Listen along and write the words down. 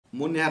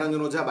मु निहार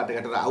रंजन ओझा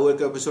बाटेघाटर आउ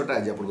एक एपिसोड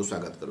आज आपको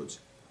स्वागत करुच्ची।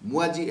 मु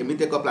आज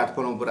एमती एक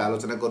प्लाटफर्म पर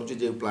आलोचना करुच्ची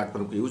जे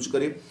प्लाटफर्म को यूज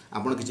करी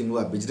आपन किसी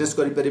नुआ बिजनेस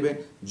करेंगे।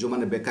 जो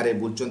मैंने बेकार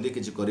बुलूँ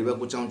किसी करने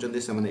को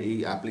चाहते से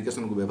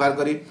एप्लिकेशन को व्यवहार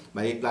करी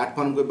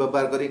प्लाटफर्म को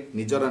व्यवहार करी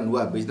निजर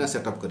नुआ बिजनेस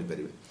सेटअप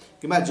करेंगे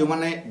कि जो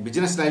मैंने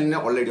बिजनेस लाइन में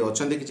ऑलरेडी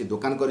अच्छा किसी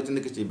दुकान कर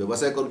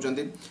व्यवसाय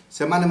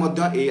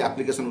करें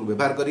एप्लिकेशन को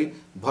व्यवहार करी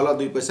भल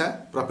दुई पैसा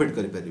प्रॉफिट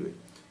करेंगे।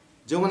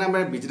 जो मैंने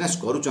आम बिजनेस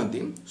करुँच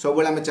सब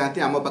आम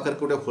चाहती आम पाखे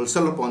गोटे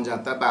होलसेलर पहुँच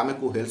जाता आम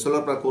को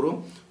होलसेलर पाखु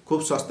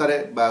खूब सस्तार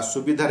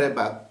सुविधार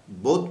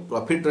बहुत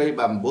प्रॉफिट रही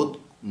बहुत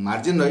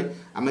मार्जिन रही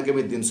आम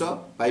केमी जिनस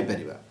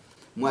पाइपर।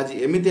 मुझे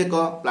एमती एक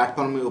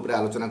प्लाटफर्म उपर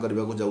आलोचना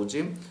करने को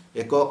जाऊँगी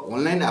एक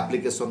ऑनलाइन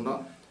एप्लिकेशन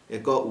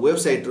एक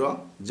वेबसाइट्र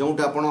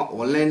जोटा आप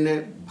ऑनलाइन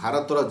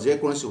भारतर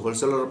जेकोसी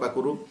होलसेलर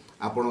पाखु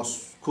आपण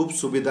खूब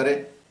सुविधार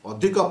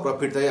अधिक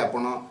प्रॉफिट थी आप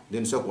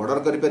जिनस को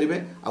ऑर्डर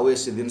करेंगे आउ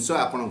जिनस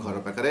आप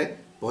घर पाखे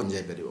पहुँच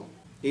जापर।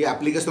 ये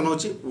एप्लिकेशन हूँ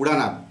उड़ान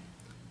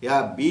आप या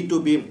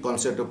B2B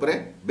कॉन्सेप्ट उपरे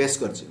बेस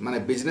करछि माने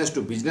बिजनेस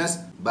टू बिजनेस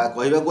बा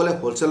कहबा गले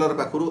होलसेलर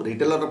पाखु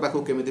रिटेलर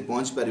पाखु केमिति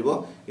पहुँच पारिबो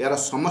यार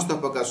समस्त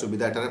प्रकार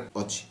सुविधा एटारे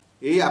अछि।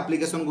 एई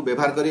एप्लिकेशन को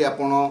व्यवहार करी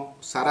आपण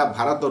सारा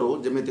भारत रो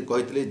जेमिति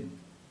कहितली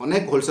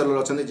अनेक होलसेलर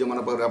अछन्ति जे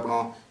मन पर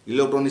आपण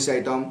electronics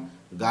item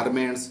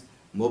garments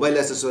mobile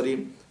accessory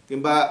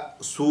किंबा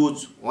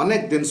शूज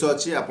अनेक जिनस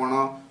अछि आपण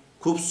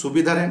खूब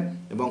सुविधार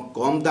एवं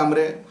कम दाम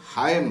रे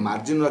हाई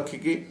मार्जिन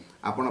रखिकी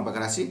आपण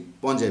पाखरे आसी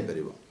पहुँच जाई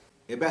परिबो।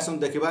 एबे आसन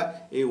देखिबा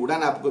ए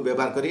उड़ान ऐप को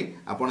व्यवहार करी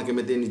आपण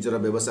केमिति निजर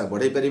व्यवसाय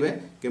बढ़ाई परिबे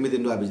केमिति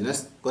नुआ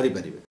बिजनेस करि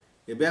परिबे।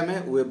 एबे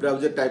हमें वेब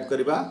ब्राउजर टाइप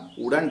करबा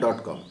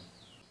udaan.com।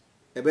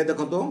 एबे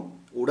देखंतो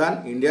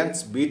उड़ान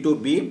इंडियंस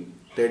B2B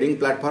ट्रेडिंग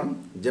प्लेटफॉर्म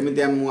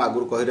जेमिति हम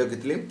आगुर कहि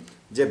रखितली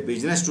जे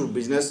बिजनेस टू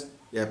बिजनेस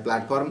या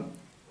प्लेटफॉर्म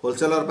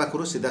होलसेलर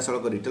पाखु सीधा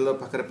सड़क रिटेलर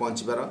पाखे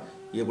पहुँचबार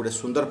ये गोटे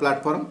सुंदर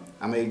प्लेटफॉर्म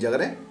आम ये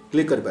जगह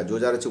क्लिक करबा जो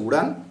जगह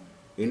उड़ान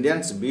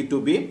इंडियंस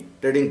B2B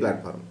ट्रेडिंग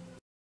प्लेटफॉर्म।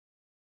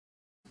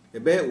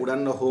 एबे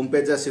उड़ान होम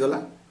पेज आसीगला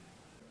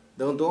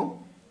देखो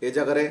ये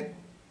जगह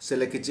से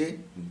लिखी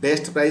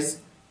best price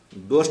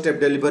door step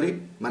delivery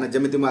माने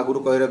जमीती मुझे आगुरी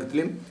कही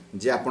रखी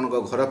जे आपण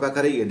घर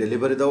पाखे ये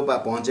डिलीवरी दब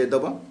पहुँचे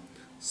दब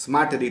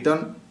स्मार्ट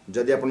रिटर्न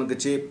जदि आप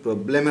किसी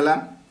प्रोब्लेम है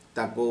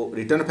ताको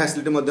रिटर्न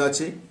फैसिलिटी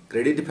अच्छी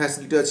क्रेडिट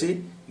फैसिलिटी अच्छी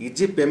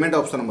इजी पेमेंट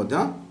ऑप्शन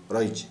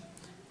रही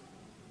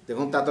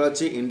देखो तले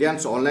अच्छी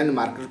Indians online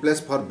market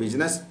place for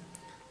business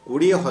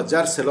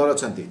 20,000 seller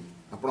अच्छा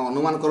आप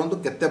अनुमान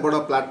करूँ केते बड़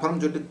प्लाटफर्म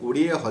जो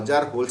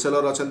 20,000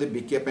 होलसेलर अच्छा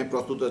बिकापी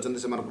प्रस्तुत अच्छा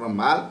से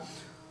माल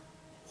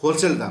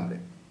होलसेल दाम रे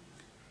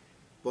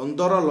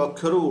 15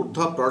 लाख रु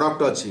ऊर्ध्व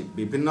प्रोडक्ट अच्छी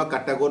विभिन्न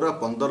कैटेगोरी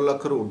 15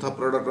 लाख रु ऊर्ध्व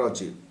प्रोडक्ट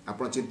अच्छी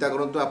आप चिंता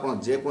करूँ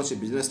आप जेकोसी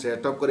बिजनेस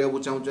सेटअप करने को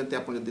चाहते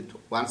आप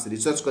वांस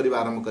रिसर्च करने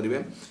आरंभ करेंगे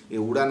ये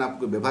उड़ान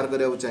आपको व्यवहार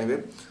करने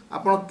चाहिए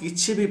आप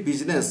किसी भी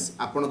बिजनेस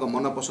आपण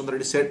मन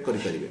पसंद सेट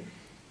करेंगे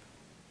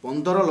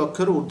 15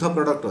 लाख रु ऊर्ध्व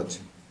प्रोडक्ट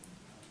अच्छी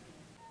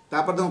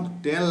तापर देखो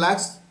 10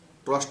 lakh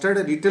trusted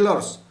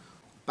retailers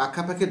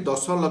पाखापाखि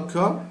 10 lakh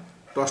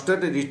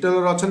trusted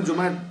retailer अच्छा जो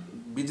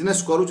मैंने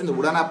बिजनेस करुँच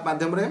उड़ान आप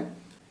मध्यम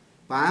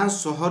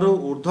 500 रु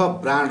ऊर्ध्व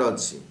ब्रांड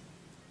अच्छी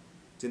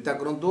चिंता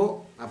करूँ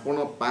आपड़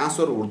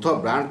 500 रु ऊर्ध्व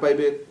ब्रांड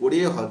पाइबे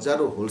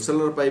 20,000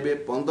 होलसेलर पाइबे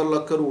 15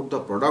 लाख रु ऊर्ध्व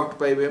प्रोडक्ट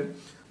पाइबे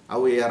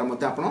आउ यार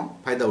आप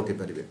फायदा उठे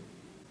पारे।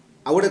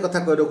 आउ गोटे कथा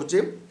कही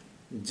रखुचे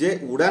जे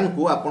उड़ान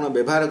को आपण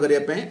व्यवहार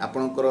करने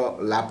आपणकर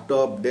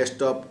लैपटॉप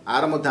डेस्कटॉप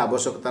आर मध्य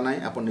आवश्यकता ना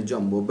आप निज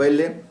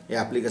मोबाइल ये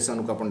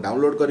एप्लिकेशन को आप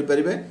डाउनलोड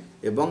करेंगे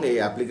एवं ये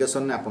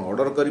एप्लिकेशन आप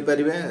ऑर्डर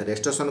करेंगे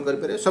रजिस्ट्रेशन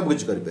करेंगे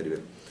सबकिछ करेंगे।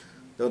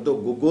 तो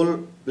गूगल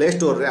प्ले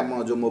स्टोर रे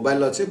आप जो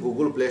मोबाइल अच्छे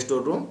गूगल प्ले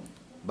स्टोर रू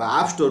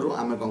आप स्टोर रू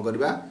आम कौन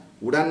करवा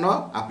उड़ान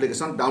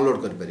एप्लिकेशन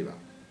डाउनलोड करें।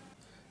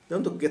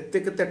 देखो केते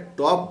केते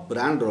टॉप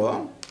ब्रांड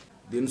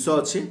जिनस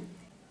अच्छी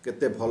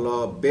केते भल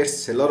बेस्ट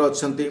सेलर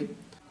अच्छा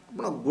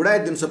आप गुड़ाए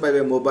जिनस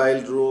पाइबे मोबाइल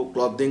रू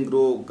क्लॉथिंग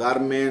रू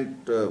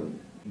garment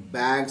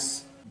bags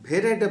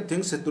variety of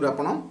things से आप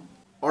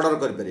ऑर्डर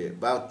करेंगे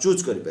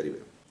चूज करेंगे।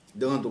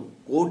 देखो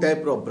कौ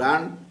टाइप रो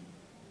ब्रांड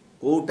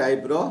कौ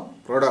टाइप रो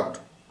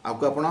प्रोडक्ट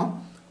आपको आप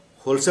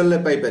होलसेल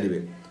पाइपर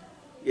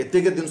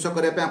एतिक जिनस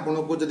करने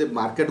आपको जब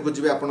मार्केट को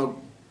जी आप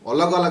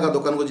अलग अलग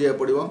दुकान को जावाक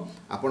पड़ो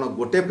आप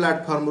गोटे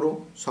प्लेटफॉर्म रू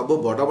सब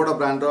बड़ बड़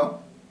ब्रांड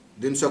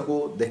जिनस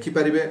को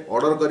देखिपारे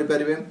ऑर्डर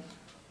करेंगे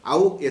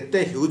आउ एते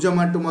ह्यूज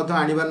अमाउंट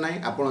आनबार ना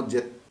आप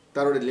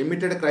तार गोटे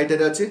लिमिटेड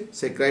क्राइटेरिया अच्छी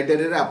से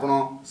क्राइटेरिया आप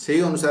से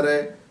अनुसार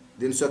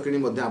जिनस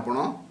कि आप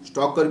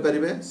स्टॉक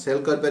करेंगे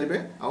सेल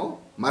करेंगे आउ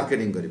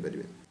मार्केटिंग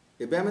करेंगे।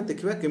 एबे आम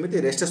देखा केमी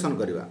रजिस्ट्रेशन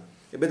करवा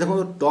एबे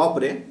देखो टॉप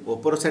रे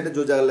ऊपर साइड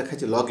जो जगह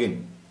लिखाई लॉगिन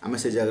आम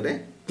से जगह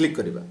क्लिक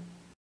करवा।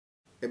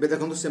 एबे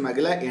देखो से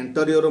मांगला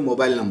enter your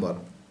mobile number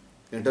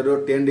enter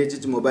your 10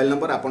 digit mobile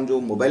number आप जो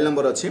मोबाइल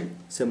नंबर अच्छी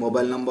से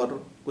मोबाइल नंबर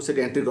को से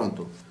एंट्री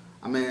करूँ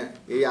आम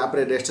ये आप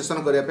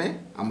रजिस्ट्रेशन करने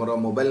आमर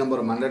मोबाइल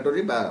नंबर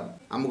मैंडेटरी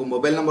आमको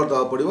मोबाइल नंबर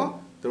देवा पड़ो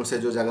तेणु से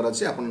जो जगह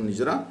अच्छी आप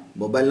निजर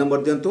मोबाइल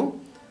नंबर दिंतु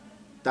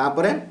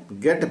तापर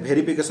गेट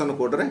वेरिफिकेशन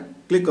कोड रे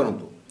क्लिक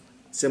करूँ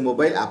से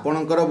मोबाइल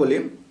आपणकर बोली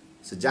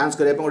से जांच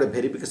करने गोटे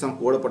वेरिफिकेशन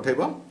कोड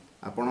पठेब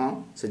आपण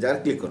से जगह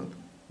क्लिक करूँ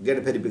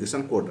गेट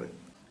वेरिफिकेशन कोड रे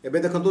एबे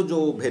देखो जो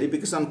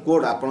वेरिफिकेशन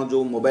कोड आपन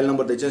जो मोबाइल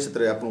नंबर देछे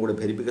सेतरे आपन गोटे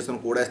वेरिफिकेशन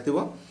कोड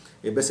आस्थिबो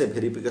एबे से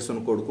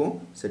वेरिफिकेशन कोड को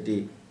सेटी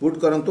पुट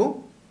करंतु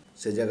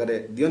से जगह रे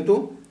दियंतु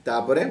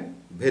तापरे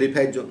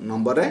वेरीफाई जो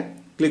नंबर रे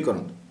क्लिक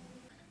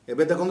करंतु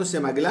एबे देखो से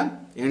मागिला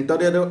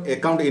enter your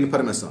account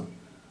information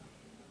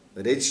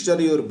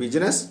register your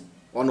business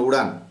on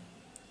उड़ान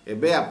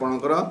एबे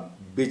आपनकर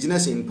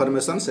बिजनेस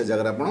इनफॉरमेशन से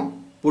जगह आपन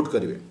पुट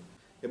करिवे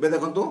एबे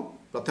देखो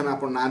प्रथम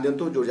आपन नाम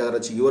दियंतु जो जगह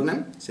अछि योर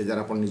नेम से जगह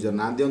आपन निजर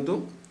नाम दियंतु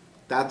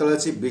ता तले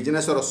अछि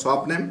बिजनेस और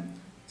शॉप नेम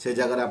से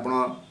जगह आपन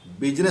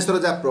बिजनेस रो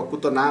जा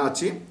प्रकृत ना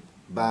अछि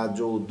बा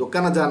जो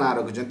दुकान जा ना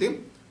रखजंती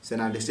से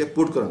ना से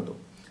पुट करंतु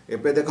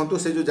एबे देखंतु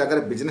से जो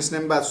जगह बिजनेस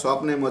नेम बा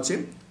शॉप नेम अछि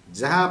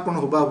जहां आपन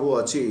हुबाहु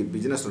अछि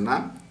बिजनेस रो ना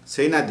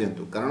सेही ना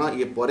दियंतु कारण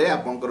ये परे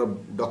आपनकर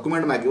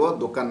डॉक्यूमेंट मागिवो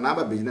दुकान ना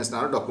बा बिजनेस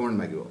ना डॉक्यूमेंट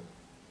मागिवो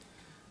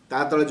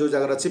ता तले जो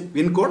जगह अछि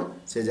पिन कोड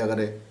से जगह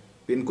रे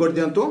पिन कोड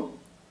दियंतु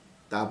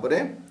तापरे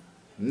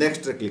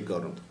नेक्स्ट रे क्लिक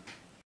करंतु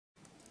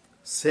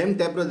सेम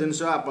टाइप रो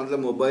जिनस आपन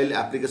मोबाइल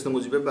एप्लिकेशन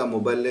को जिबे बा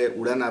मोबाइल रे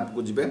उड़ान ऐप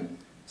को जिबे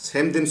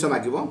सेम जिनस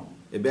मागिवो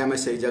एबे हमें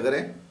सही जगह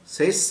रे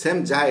सही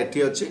सेम जहाँ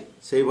एठी अछि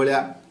सही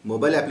भलिया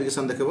मोबाइल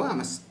एप्लिकेशन देखबो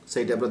हमें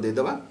सही टाइप रो दे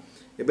देबा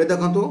एबे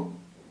देखंतु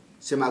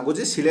से मागु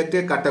जे सिलेक्ट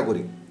ए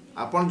कैटेगरी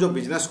आपन जो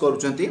बिजनेस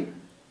करूचंती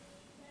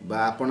बा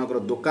आपनकर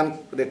दुकान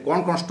रे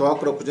कोन कोन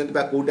स्टॉक रखुचंती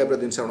बा को टाइप रो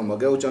जिनस आपन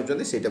मगाउ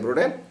चाहउचंती सही टाइप रो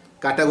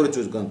कैटेगरी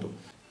चूज करंतु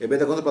एबे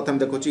देखंतु प्रथम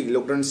देखुची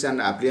इलेक्ट्रॉनिक्स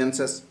एंड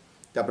एप्लायंसेस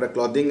तापर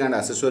clothing and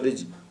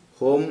accessories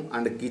home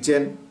and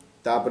kitchen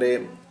तापर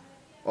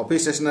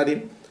office stationery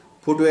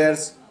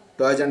footwears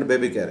toys and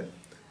baby care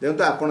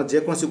देखो आपन जे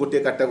कोनसी गोटे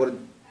कैटेगरी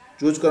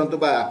चूज करंतु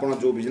बा आपन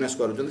जो बिजनेस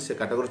करूचंती से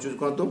कैटेगरी चूज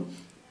करंतु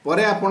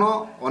परे आपन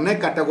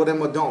अनेक कैटेगरी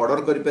मध्ये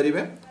ऑर्डर करि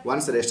परिबे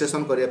वंस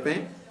रजिस्ट्रेशन करिया पे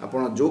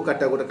आपन जो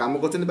कैटेगरी काम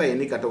करचंती बा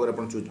एनी कैटेगरी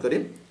आपन चूज करि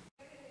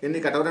एनी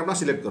कैटेगरी आपन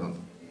सिलेक्ट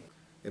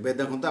करंतु एबे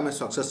देखंतु हमें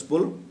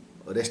सक्सेसफुल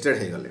रजिस्टर्ड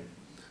हे गले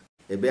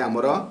एबे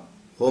हमर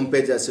होम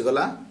पेज आसी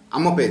गला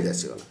आम पेज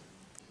आसी गला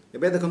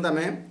एबे देखंतु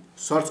हमें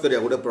सर्च करिया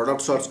गोटे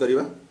प्रोडक्ट सर्च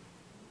करिवा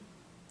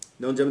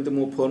जो जेमति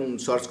मो फोन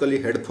सर्च कली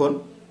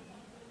हेडफोन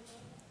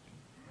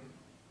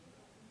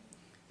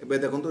एबे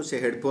देखंतु से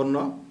हेडफोन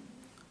नो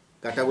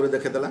कैटेगरी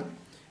देखेतला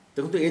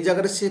देखंतु ए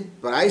जगह से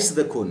प्राइस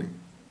देखोने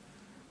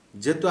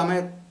जेतु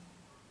हमें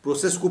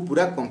प्रोसेस को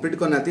पूरा कंप्लीट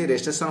करनाती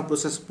रजिस्ट्रेशन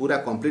प्रोसेस पूरा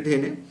कंप्लीट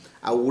हेने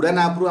आ उड़ान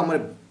ऐप रु हमर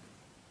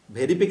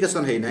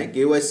वेरिफिकेशन हे नै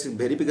केवाईसी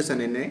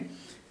वेरिफिकेशन हे नै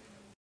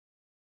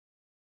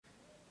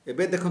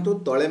एबे देखंतु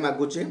तळे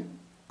मागुचे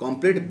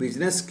कंप्लीट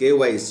बिजनेस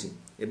केवाईसी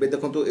एबे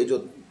देखंतु ए जो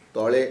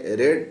तळे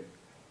रेड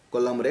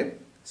कॉलम रे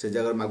से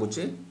जगह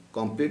मागुचे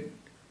कंप्लीट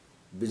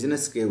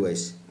बिजनेस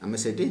केवाईसी हमें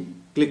सेठी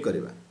क्लिक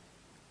करबा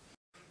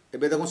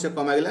एबे देखो से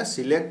कमागिला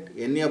select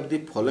any of the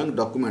following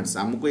documents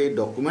हमको ये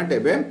डॉक्यूमेंट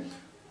एबे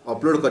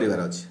अपलोड करिवार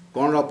अछि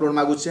कोन upload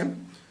मागुचे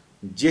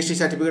GST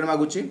certificate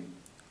मागुचे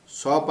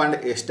shop and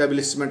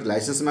establishment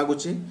licence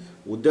मागुचे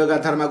उद्योग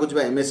आधार मागुचे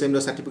बा एमएसएमई रो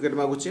सर्टिफिकेट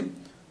मागुचे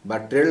बा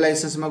trade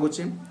licence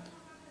मागुचे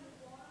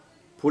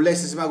full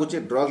licence मागुचे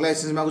drug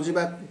licence मागुचे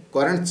बा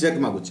करंट चेक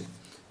मागुचे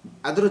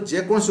आदर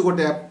जे कोनसी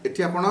गोटे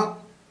एठी आपण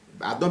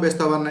आदो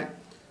व्यस्त हबार नै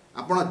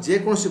आपण जे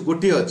कोनसी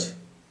गोटी अछि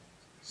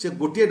से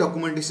गोटे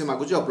डॉक्यूमेंट से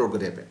मागुचे अपलोड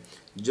करिया पे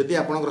जदि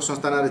आपनकर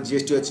संस्थान रे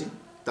जीएसटी अछि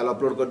ताल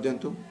अपलोड कर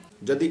दियंतु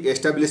जदि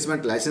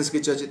एस्टाब्लिशमेंट लाइसेंस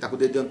किछ अछि ताकू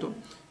दे दियंतु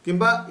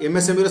किंबा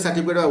एमएसएमई रो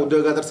सर्टिफिकेट बा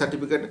उद्योग आधार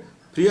सर्टिफिकेट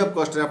फ्री ऑफ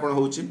कॉस्ट रे आपण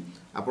होउची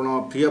आपण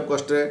फ्री ऑफ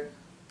कॉस्ट रे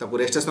ताकू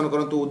रजिस्ट्रेशन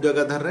करंतु उद्योग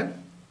आधार रे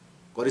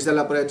करि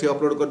साला पर एठी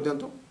अपलोड कर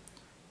दियंतु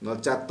न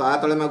चा ता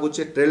तळे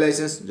मागुचे ट्रेड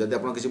लाइसेंस जदि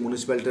आपण किसी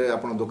म्युनिसिपालिटी रे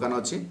आपण दुकान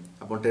अछि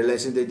आपण ट्रेड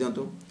लाइसेंस दे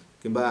दियंतु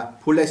किंबा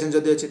फुल लाइसेंस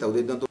जदि अछि ताकू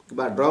दे दियंतु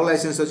किंबा ड्रग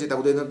लाइसेंस अछि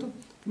ताकू दे दियंतु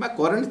किंबा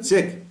करंट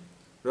चेक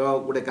रो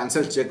गोटे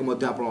कैंसल चेक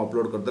मध्ये आपण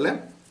अपलोड कर देले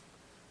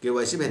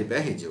केवाईसी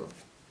वेरीफाई हे जेबो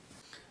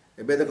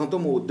एबे देखंतु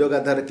मो उद्योग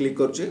आधार रे क्लिक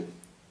करछि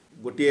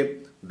गोटे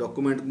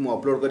डॉक्यूमेंट मो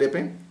अपलोड करिया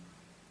पे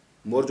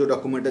मोर जो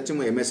डॉक्यूमेंट अछि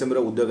मो एमएसएम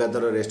रो उद्योग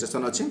आधार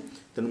रजिस्ट्रेशन अछि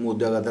तन मो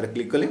उद्योग आधार रे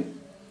क्लिक कले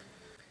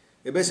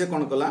एबे से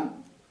कोन कला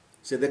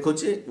से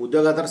देखुछि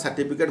उद्योग आधार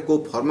सर्टिफिकेट को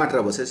फॉर्मेट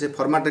रे बसे से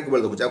फॉर्मेट रे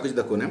केवल देखुछि आ कुछ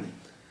देखो ने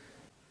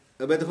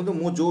एबे देखंतु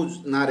मो जो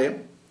ना रे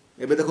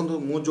एबे देखंतु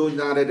मो जो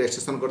ना रे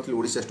रजिस्ट्रेशन करथि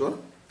ओडिसा स्टोर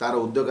तार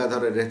उद्योग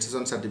आधार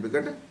रजिस्ट्रेशन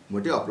सर्टिफिकेट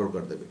मोटी अपलोड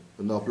कर देबे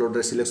तो अपलोड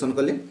रे सिलेक्शन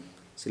कली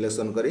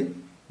सिलेक्शन करी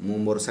मु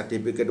मोर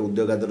सर्टिफिकेट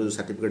उद्योग आधार जो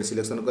सर्टिफिकेट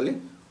सिलेक्शन कली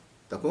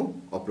ताको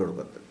अपलोड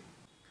कर देबे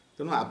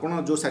तेणु आपण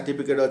जो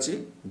सर्टिफिकेट अछि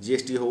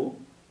जीएसटी हो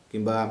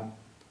किंबा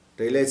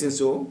ट्रेड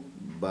लाइसेंस हो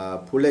बा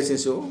फुल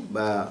लाइसेंस हो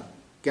बा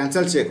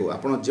कैंसल चेक हो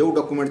आपण जो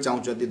डॉक्यूमेंट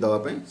चाहउचंती दवा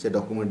पे से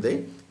डॉक्यूमेंट दे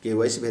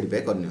केवाईसी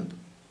वेरीफाई कर नियंतु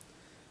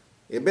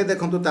एबे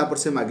देखंतु तापर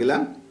से मागिला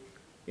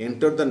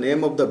enter the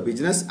name of the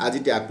business as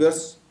it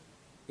appears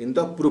in the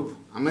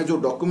proof आमे जो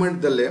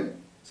डॉक्यूमेंट देले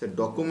से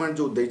डॉक्यूमेंट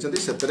जो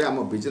देइचंती सेतरे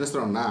हम बिजनेस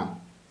रो नाम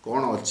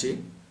कोन अछि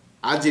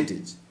एज इट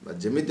इज बा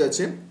जेमिति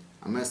अछि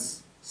आमे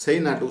सही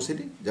नाटो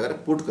सिटी जगह रे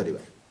पुट करबा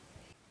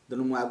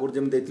तेणु मु आगुर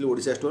जेम देइतली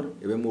ओडिसा स्टोर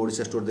एबे मु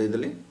ओडिसा स्टोर दे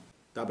देली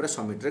तापर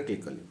सबमिट रे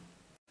क्लिक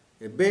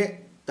कली एबे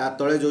ता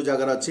तळे जो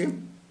जगह अछि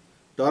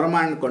टर्म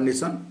एंड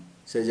कंडीशन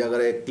से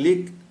जगह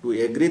click to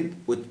agree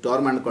with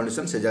term and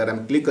condition से जगह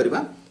हम क्लिक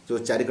करवा जो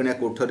चारिकणिया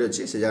कोठरी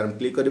अच्छी से जगह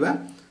क्लिक करवा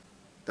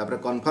तापर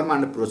कन्फर्म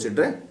एंड प्रोसीड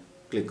रे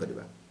क्लिक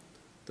करवा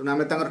तेणु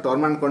आम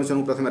टर्म एंड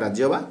कंडीशन प्रथम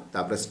राजी हवा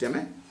तापर से आम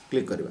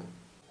क्लिक करवा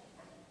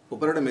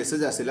ऊपर गोटे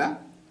मेसेज आसला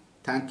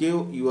थैंक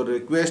यू योर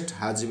रिक्वेस्ट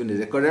हाज been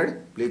recorded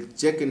please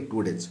check in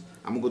 2 days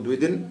आमको 2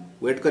 दिन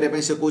वेट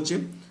करने से कौच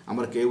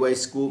आमर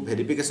KYC को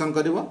वेरिफिकेशन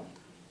कर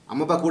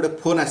आम पाक गोटे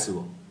फोन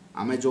आसो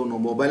आम जो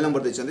मोबाइल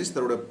नंबर देते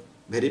से गोटे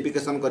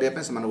वेरिफिकेशन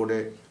करने से गोटे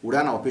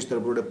उड़ान ऑफिस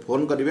तरफ गोटे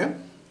फोन करेंगे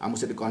आमको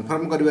से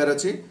कन्फर्म करार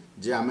अच्छी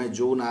जे आम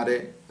जो ना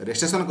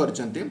रजिस्ट्रेशन कर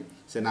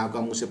ना को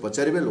आमको से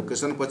पचारे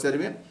लोकेशन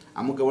पचारे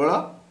आमको केवल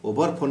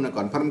ओवर फोन में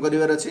कन्फर्म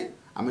करार अच्छी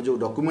आम जो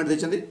डॉक्यूमेंट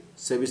देते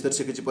से विषय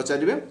से किसी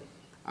पचारे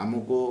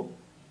आमको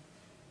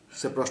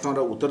से प्रश्नर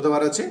उत्तर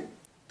देवार अच्छे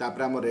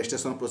तापर आम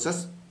रजिस्ट्रेशन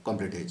प्रोसेस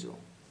कंप्लीट हो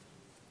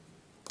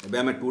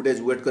आम 2 days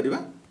वेट करवा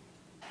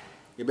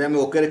एबे आम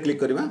ओके रे क्लिक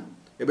करवा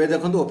एबे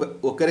देखो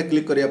ओके रे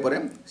क्लिक करिया परे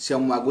से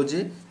हम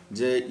मागुची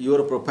जे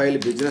your profile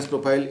business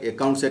profile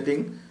account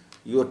setting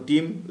your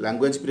team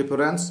language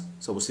preference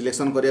सब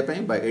सिलेक्शन करिया पई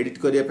बा एडिट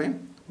करिया पई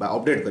बा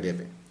अपडेट करिया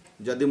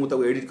पई जदि मु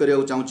ताको एडिट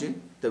करिया चाहूची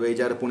तबे ए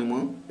जार पुनी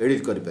मु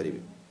एडिट करि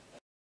परिबी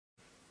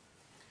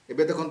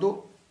एबे देखो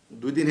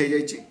 2 दिन हो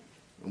जाइए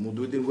मु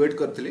 2 दिन वेट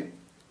करथिली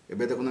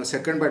एबे देखो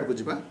सेकंड पार्ट को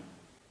जिबा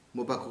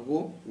मो पाखको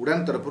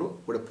उड़ान तरफ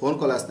गोटे फोन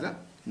कॉल आसला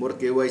मोर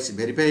KYC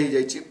वेरीफाई हो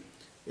जाइए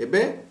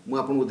एबे मु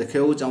आपको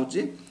देखा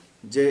चाहूँगी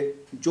जे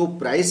जो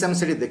प्राइस आम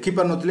से देखी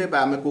पार नथिले बा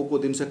आम को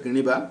जिनस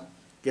किनिबा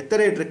केते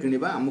रेट रे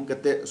किनिबा आमको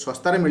केते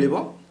सस्तार मिलिबो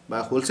बा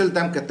होलसेल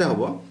दाम केते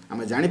हबो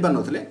आम जानि पार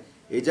नथिले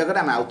ए जगह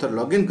आम आउ थर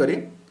लॉगिन करी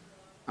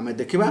आम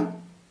देखिबा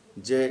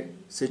जे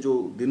से जो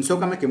जिनस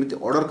को आम केमिति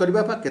ऑर्डर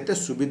करबा बा केते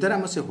सुविधा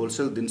आम से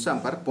होलसेल जिनस आम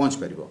पार पहुँच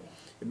पारिबो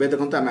एबे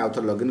देखंतु आम आउ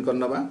थर लॉगिन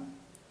करनबा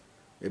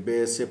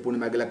एबे से पुणी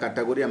मागिला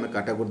कैटेगरी आम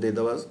कैटेगरी दे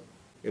दबा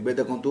एबे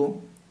देखंतु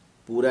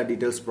पूरा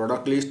details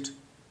product list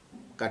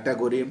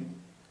category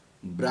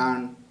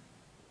brand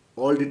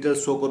all details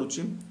show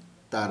करुच्ची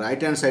ता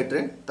राइट हैंड साइड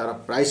रे तार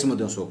price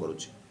Madhya show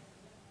करुच्ची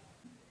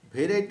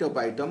variety of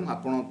item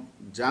आपण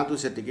जातु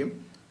से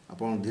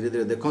आपण धीरे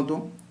धीरे देखंतु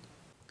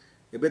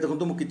एबे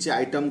देखंतु मु किछि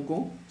आइटम को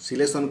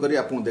सिलेक्शन करी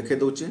आपण देखे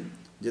दउची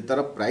जे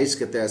तार प्राइस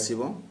केते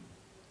आसीबो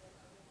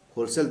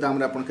होलसेल दाम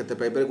रे आपण केते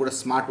पाइ पारे गोटे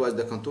स्मार्ट वॉच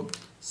देखंतु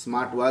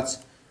स्मार्ट वॉच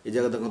ए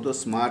जगह देखंतु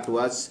स्मार्ट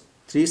वॉच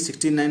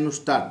 369 नु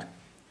स्टार्ट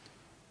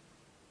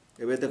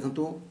एबे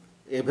देखंतु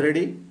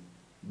एवरेडी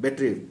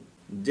बैटरी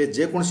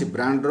जे कौन सी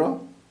ब्रांड रो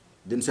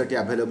जिनसटी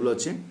अवेलेबल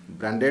अच्छी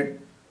ब्रांडेड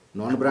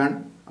नॉन ब्रांड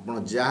आपड़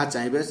जहाँ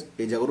चाहिए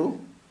ये जगह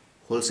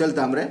होलसेल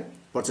दाम रे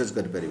परचेज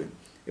करेंगे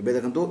एबे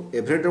देखो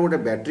एवरेडी गोटे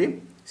बैटरी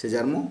से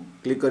जार मु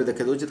क्लिक कर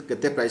देखे दूसरी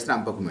केते प्राइस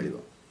आम पाक मिल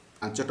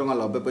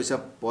 5.90 पैसा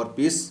पर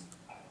piece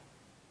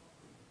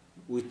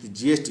with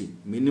GST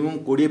minimum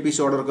 20 piece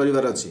order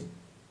करार अच्छी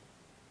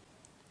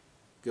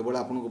केवल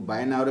आपको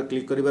बाय नाउ रे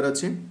क्लिक करार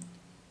अच्छी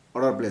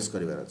ऑर्डर प्लेस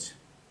करार अच्छी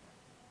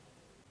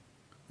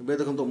एबे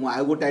देखो मु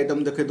आउ गोटे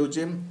आइटम देखे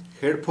दूचे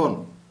हेडफोन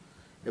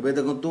एबे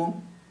देखो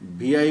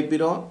VIP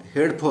रो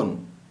हेडफोन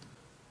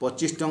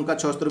 25 टंका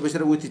 76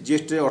 पैसा विथ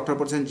GST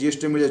 18%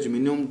 GST मिल जाए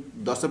मिनिमम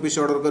 10 पीस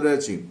ऑर्डर करार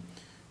अच्छी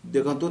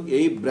देखो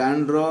यही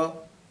ब्रांड रो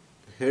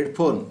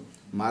हेडफोन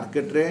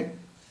मार्केट रे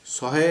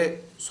 100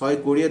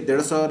 120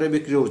 150 रे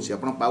बिक्री होची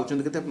आपण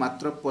पाउछन केते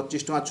मात्र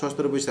 25 टंका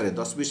 76 पैसा रे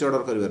 10 पीस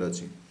ऑर्डर करार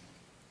अच्छी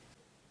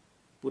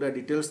पूरा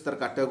डिटेल्स तार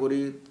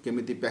कैटेगरी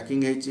केमिति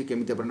पैकिंग हेची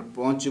केमिति अपन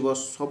पहुँचबो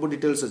सब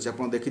डिटेल्स अच्छे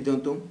आप देखी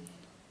दिंतु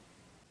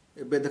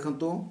एबे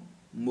देखंतु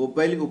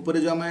मोबाइल ऊपर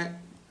जो आम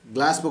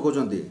ग्लास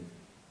पकाउछंती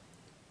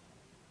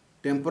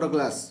टेम्पर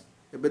ग्लास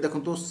एबे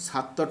देखंतु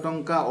 7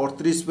 टंका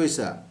 38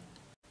 पैसा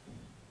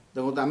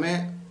देखो आम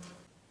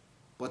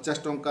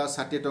 50 टंका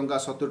 60 टंका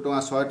 70 टंका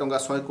 100 टंका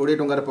 120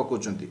 टंका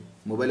पकाउछंती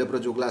मोबाइल ऊपर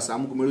जो ग्लास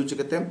आमको मिलुछि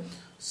केते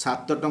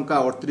 7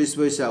 टंका 38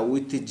 पैसा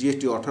विथ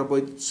GST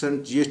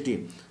 18% GST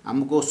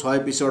आमको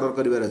 100 पीस ऑर्डर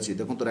करार अच्छी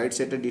देखो राइट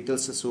साइड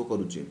डिटेल्स शो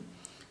करुच्ची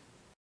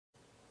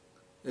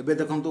एबे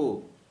देखो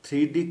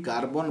 3D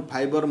carbon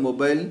fibre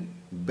mobile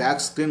back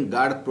screen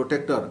guard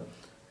protector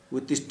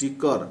with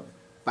sticker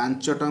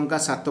 5 टंका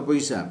 7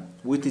 पैसा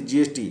विथ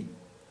GST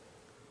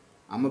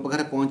आम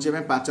पाखे पहुँचे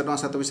 5 टंका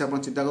 7 पैसा आप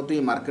चिंता करते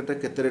ये मार्केट रे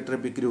केते रेट रे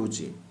बिक्री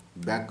होची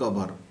back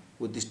cover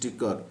with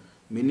sticker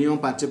minimum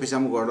 5 पैसा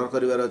आमको ऑर्डर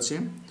करार अच्छी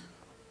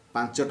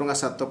 5 टंका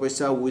 7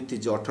 पैसा विथ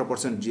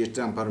 18% GST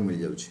आम पार मिल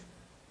जाउची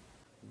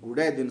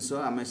गुड़ाए जिनस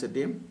आम से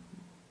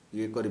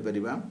ये कर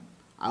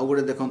आउ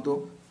गोटे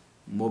देखो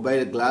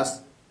mobile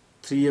glass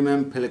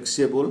 3mm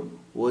flexible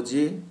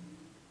OG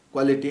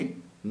quality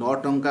 9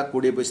 टंका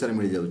 20 पैसा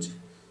मिल जाउची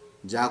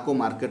जहाँ को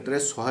मार्केट रे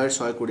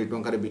 100-120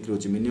 टंका बिक्री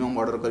होची मिनिमम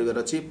ऑर्डर करार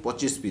अच्छी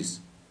 25 पीस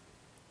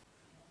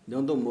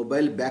देखो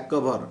मोबाइल बैक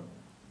कवर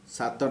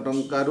 7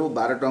 टंका रु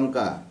 12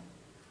 टंका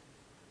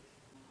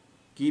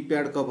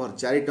कीपैड कवर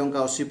 4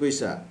 टंका 80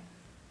 पैसा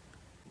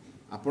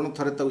आपड़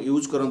थे तक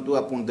यूज करूँ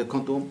आप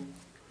देखूँ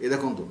ये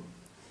देखूँ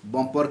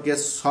bumper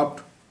case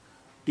soft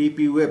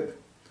TP web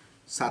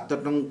 7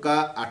 टंका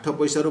 8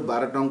 पैसा रु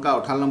 12 टंका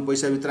 98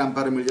 पैसा भितर आम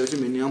पाखे मिल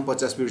जाए मिनिमम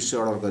 50 पीस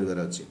ऑर्डर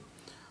करार अच्छी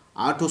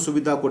आठू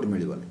सुविधा कोट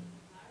मिलबनी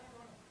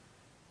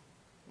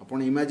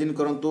आपण इमेजिन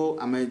करंतु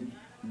आमे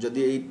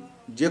जदि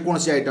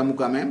जेकोसी आइटम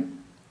को आमे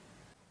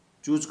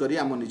चूज करी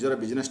आम निजर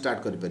बिजनेस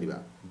स्टार्ट करि परिबा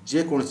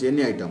जेकोसी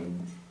एनी आइटम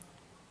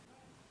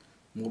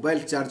मोबाइल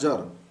चार्जर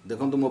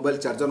देखो मोबाइल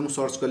चार्जर मु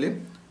सर्च कली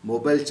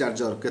मोबाइल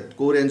चार्जर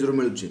को रेंज रो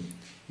मिलुची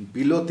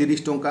बिलो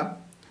 30 टंका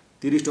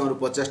 30 टंका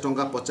 50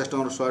 टंका 50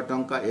 टंका 100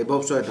 टंका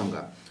एबव 100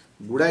 टंका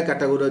गुड़ाए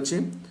कैटेगोरी अच्छी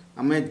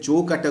आम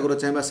जो कैटेगोरी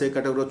चाहिए से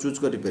कैटेगोरी चूज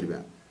कर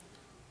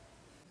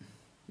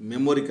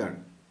मेमोरी कार्ड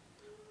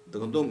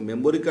देखो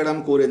मेमोरी कार्ड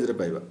आम को रेंज रे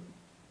पाइबा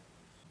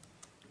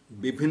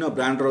विभिन्न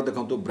ब्रांडर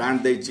देखो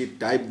ब्रांड देछि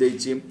टाइप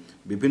देछि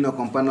विभिन्न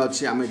कंपनी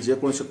अच्छी आम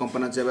जेकोसी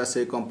कंपनी चाहिए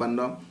से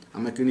कंपनी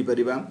आम कि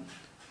परिबा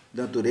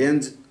देखो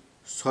रेंज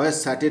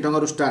 160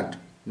 टंका स्टार्ट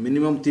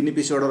मिनिमम 3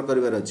 पीस ऑर्डर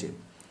करिवार अछि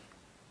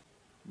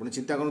पुणी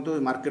चिंता करूँ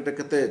मार्केट में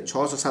केते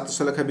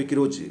 600-700 लेखा बिक्री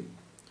होची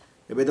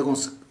एबे देखो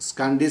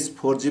स्कांडिस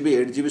 4GB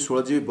 8GB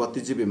 16GB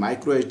 32GB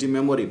micro HD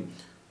memory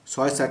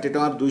 160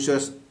 टंका 200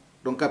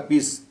 टंका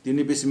पीस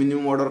 3 पीस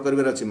मिनिमम ऑर्डर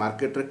करिवार अछि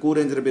मार्केट रे को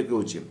रेंज रे बिक्री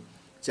होची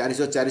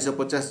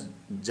 400-450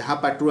 जहाँ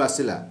पाटू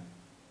आसला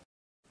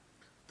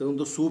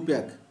देखो शू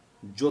पैक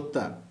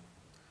जोता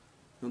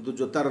देखो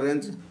जोतार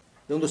रेंज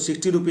देखो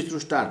 60 रुपीज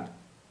स्टार्ट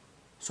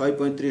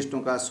 135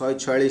 टंका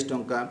 146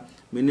 टंका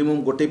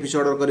मिनिमम गोटे पीस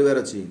ऑर्डर करिवार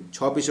अछि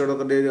 6 पीस ऑर्डर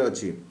करिवार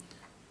अछि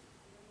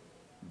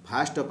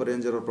भास्ट अप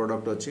रेंज रो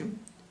प्रोडक्ट अच्छी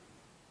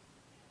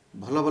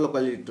भल भल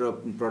क्वालिटी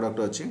प्रोडक्ट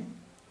अच्छी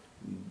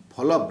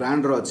भल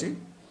ब्रांड रो अच्छी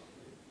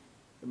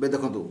एबे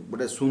देखंतु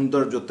गोटे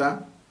सुंदर जोता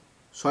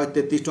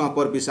 133 टंका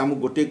पर पीस आम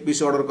गोटे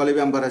पीस ऑर्डर कले भी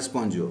आम घर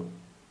पहुँच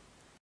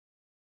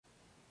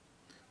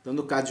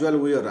देखो काजुआल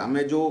वेयर आम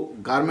जो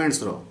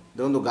गारमेंट्स रो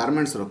देखो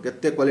गारमेंट्स रो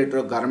केते क्वालिटी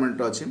रो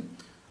गारमेंट अच्छी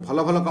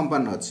भल भल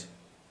कंपनी अच्छी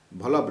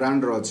भल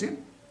ब्रांड रो अच्छी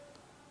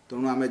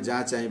तेणु आम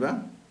जहाँ चाहिए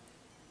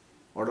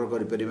ऑर्डर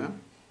करिपरिबा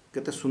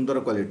केते सुंदर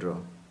क्वालिटी रो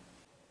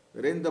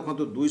रेंज देखो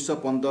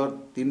 215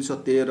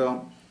 313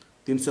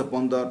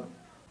 315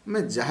 आम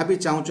जहाँ भी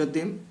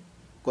चाहूँगी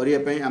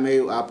करने आम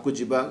आप को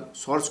जीवा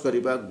सर्च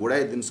करवा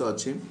गुड़ाए जिनस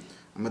अच्छी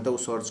आम तो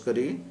सर्च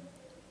करी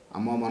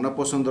आम मन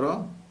पसंदर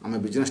आम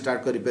बिजनेस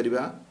स्टार्ट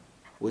करिपरिबा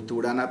विथ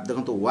उड़ान आप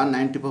देखो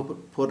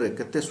 194 रे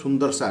केते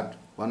सुंदर सार्ट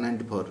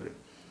 194 रे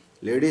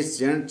लेडीज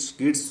जेंट्स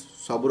किड्स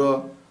सबरो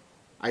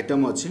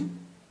आइटम अच्छी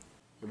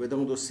एबे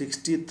देखो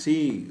 63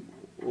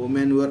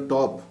 वोमेन वेयर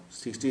टॉप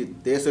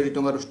 63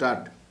 टंका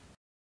स्टार्ट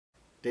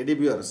टेडी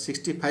बियर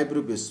 65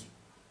 रुपीस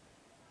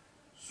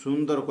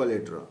सुंदर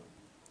क्वालिटी रो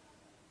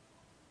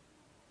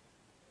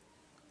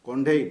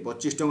कंढई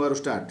 25 टंका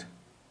स्टार्ट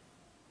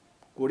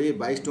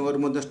 20-22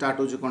 टंका स्टार्ट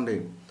हो कंढई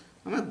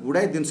आम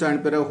गुड़ाए जिनस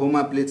आनीपर होम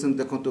आप्लिकेसन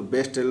देखो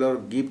बेस्ट टेलर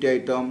गिफ्ट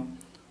आइटम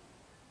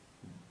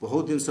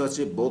बहुत जिनस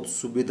अच्छी बहुत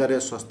सुविधार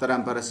सस्तार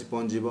आम पास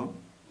पहुँच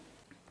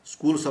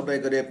स्कूल सप्लाई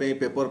करने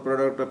paper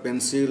product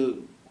pencil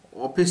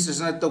office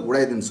stationery तो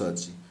गुड़ाए जिनस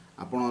अच्छी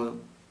आपड़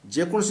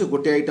जेकोसी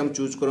गोटे आइटम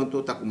चूज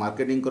करूँ ताकू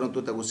मार्केटिंग करूँ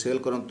ताकू सेल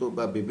करूँ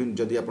विभिन्न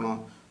जदि आप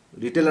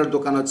रिटेलर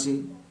दुकान अच्छी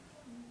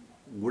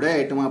गुड़ाए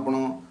आइटम आप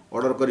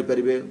ऑर्डर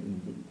करेंगे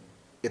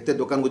एते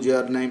दुकान को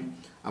जीवार ना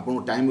आपको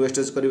टाइम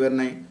वेस्टेज करार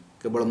ना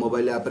केवल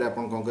मोबाइल ऐप रे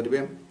आपन कौन करेंगे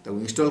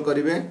इंस्टॉल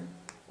करेंगे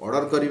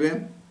ऑर्डर करेंगे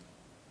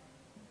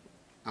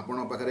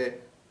आपण पाखरे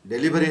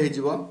डेलीवरी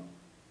हो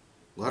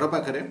घर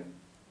पाखरे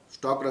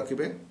स्टॉक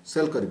रखिए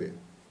सेल करेंगे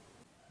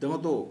देखो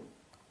तो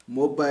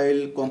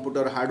mobile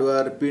computer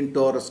hardware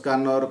printer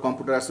scanner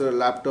computer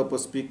laptop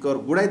speaker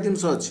गुड़ाए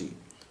जिनस अच्छी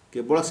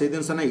केवल से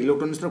जिनस ना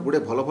इलेक्ट्रोनिक्स गुड़े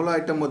भल भल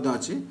आइटम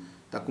अच्छी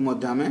ताकू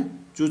आम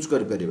चूज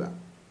कर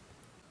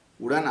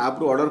उड़ान आप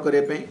रू ऑर्डर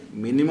करने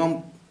मिनिमम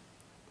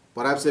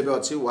परहाप्स एबे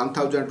अच्छी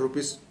 1000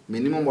 रुपीस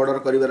मिनिमम ऑर्डर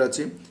करिवार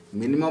अच्छी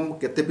मिनिमम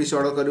केते पीस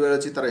ऑर्डर करिवार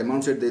अच्छी तार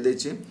अमाउंट सेट दे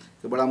देछि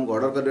केवल हमको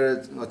ऑर्डर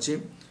करिवार अच्छी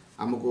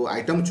हमको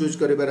आइटम चूज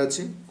करिवार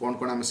अच्छी कौन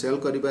कौन आम सेल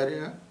करिवार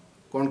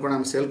कौन कौन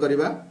आम सेल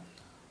करिवा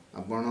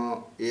आपण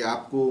ये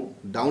ऐप को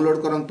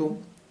डाउनलोड करंतु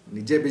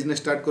निजे बिजनेस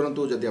स्टार्ट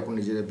करंतु जदि आप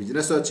निजे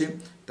बिजनेस अच्छी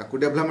ताकू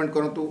डेवलपमेंट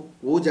करंतु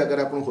वो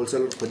जगह आप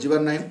होलसेल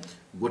खोजबार ना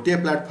गोटे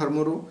प्लेटफॉर्म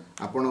रु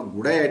आपण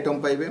गुड़ाए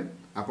आइटम पाइबे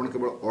आपण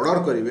केवल ऑर्डर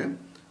करेंगे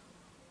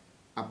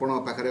आपण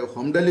पाखरे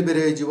होम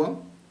डिलीवरी हो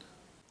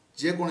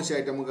जेकोसी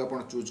आइटम को आप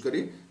चूज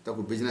करी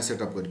ताकू बिजनेस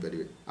सेटअप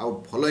करेंगे आउ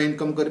भल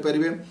इनकम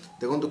करेंगे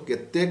देखो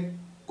केते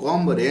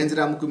कम रेंज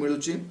रे हमको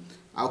मिलूची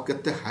आउ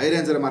केते हाई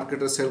रेंज रे मार्केट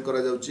रे सेल करा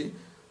जाउची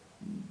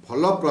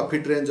भल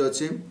प्रॉफिट रेंज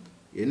अच्छी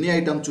एनी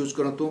आइटम चूज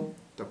करंतु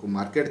ताकू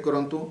मार्केट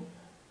करंतु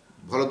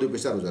भल 2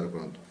 पैसा रोजगार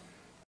करंतु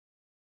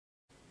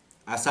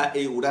आशा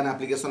ये उड़ान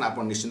एप्लिकेशन आप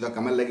निश्चिंत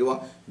काम लगे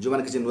जो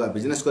मैंने किसी नुआ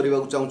बिजनेस करने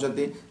को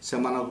चाहते से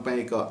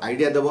एक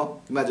आइडिया देव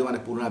कि जो मैंने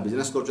पुराना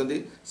बिजनेस कर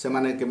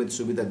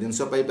सुविधा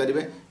जिनस पाइपर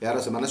यार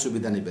से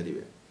सुविधा नहीं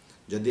पारे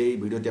जदि ये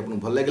भिडियोटी आपको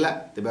भल लगे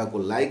तेज आपको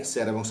लाइक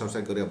शेयर और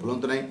सब्सक्राइब करने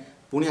भूलु ना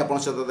पुणी आप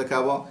सहित देखा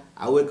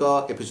आउ एक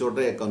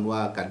एपिसोड्रे एक नुआ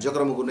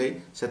कार्यक्रम को नहीं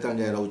से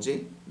जाए रोचे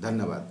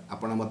धन्यवाद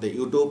आपण मत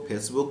यूट्यूब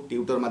फेसबुक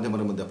ट्विटर माध्यम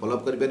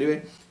फॉलोअप करेंगे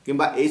कि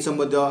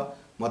संबंधी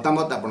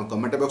मतामत आप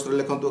कमेंट बॉक्स में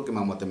लिखुँ कि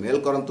मत मेल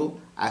करूँ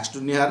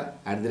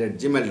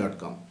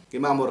asktonihar@gmail.com कि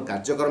मोर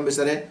कार्यक्रम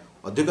विषय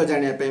अधिक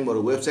जानापी मोर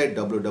वेबसाइट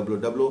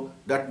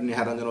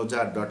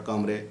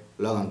www.niharanjanoja.com रे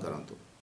लॉग ऑन करंतु।